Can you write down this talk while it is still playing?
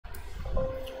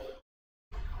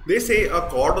They say a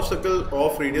chord of circle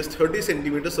of radius 30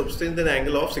 centimeters subtends an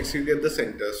angle of 60 degree at the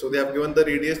center. So they have given the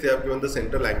radius, they have given the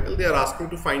central angle. They are asking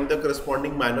to find the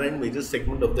corresponding minor and major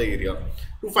segment of the area.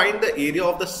 To find the area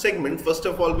of the segment, first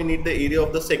of all we need the area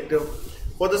of the sector.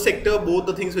 For the sector, both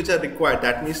the things which are required,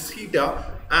 that means theta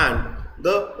and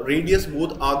the radius,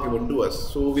 both are given to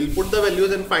us. So we'll put the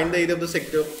values and find the area of the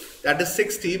sector. That is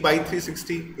 60 by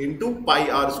 360 into pi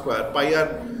r square. Pi r,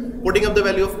 putting up the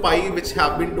value of pi which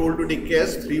have been told to take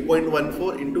as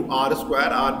 3.14 into r square,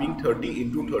 r being 30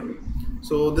 into 30.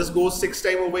 So this goes 6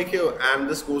 times over here and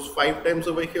this goes 5 times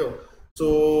over here.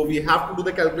 So we have to do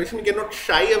the calculation. You cannot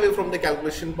shy away from the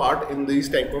calculation part in these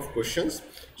type of questions.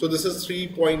 So this is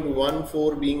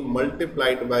 3.14 being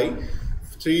multiplied by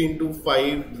 3 into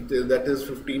 5, that is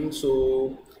 15.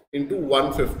 So into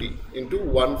 150.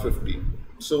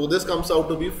 So this comes out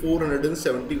to be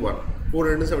 471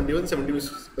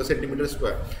 centimeters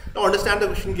square. Now understand the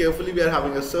question carefully. We are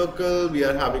having a circle, we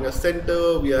are having a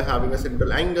center, we are having a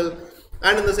central angle,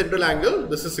 and in the central angle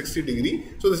this is 60 degree.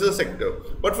 So this is a sector.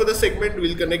 But for the segment we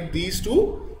will connect these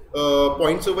two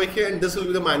points over here, and this will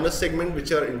be the minor segment which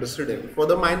are interested in. For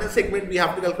the minor segment we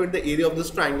have to calculate the area of this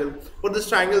triangle. For this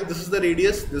triangle, this is the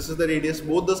radius, this is the radius,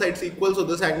 both the sides equal, so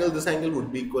this angle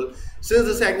would be equal. Since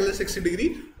this angle is 60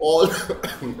 degree, all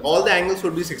the angles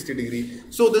would be 60 degree.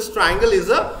 So this triangle is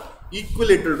a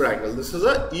equilateral triangle. This is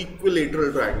a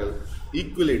equilateral triangle.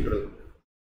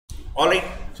 Alright,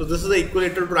 so this is the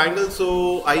equilateral triangle.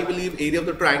 So I believe area of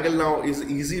the triangle now is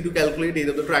easy to calculate.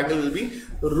 Area of the triangle will be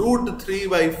root 3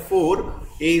 by 4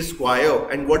 a square.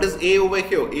 And what is a over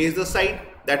here? A is the side,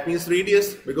 that means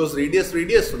radius, because radius,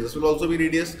 so this will also be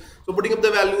radius. So putting up the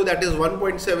value, that is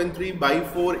 1.73 by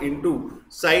 4 into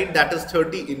side, that is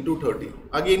 30 into 30.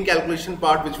 Again calculation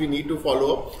part which we need to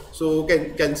follow up. So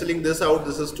cancelling this out,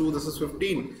 this is 2, this is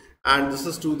 15. And this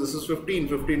is 2, this is 15.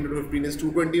 15 into 15 is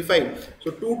 225.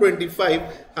 So 225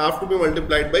 have to be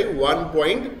multiplied by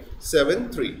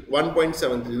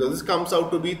 1.73. So this comes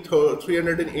out to be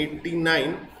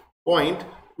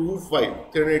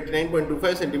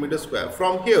 389.25 centimeters square.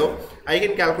 From here, I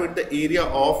can calculate the area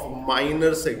of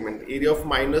minor segment. Area of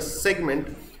minor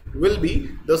segment will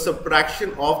be the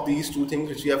subtraction of these two things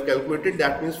which we have calculated.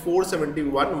 That means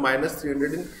 471 minus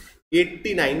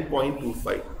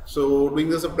 389.25. So doing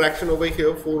the subtraction over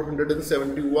here,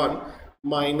 471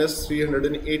 minus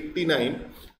 389.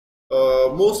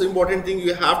 Most important thing,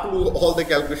 you have to do all the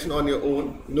calculation on your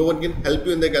own. No one can help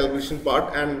you in the calculation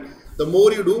part, and the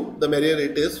more you do, the merrier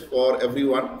it is for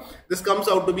everyone. This comes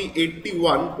out to be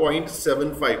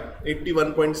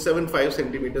 81.75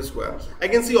 centimeters square. I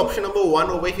can see option number 1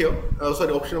 over here,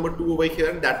 option number 2 over here,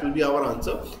 and that will be our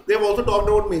answer. They have also talked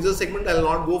about major segment. I will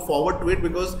not go forward to it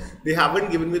because they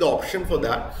haven't given me the option for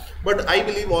that. But I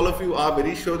believe all of you are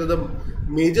very sure that the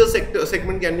major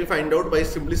segment can be found out by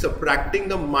simply subtracting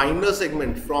the minor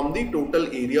segment from the total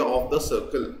area of the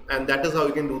circle, and that is how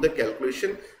you can do the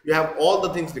calculation. You have all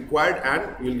the things required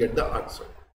and you will get the answer.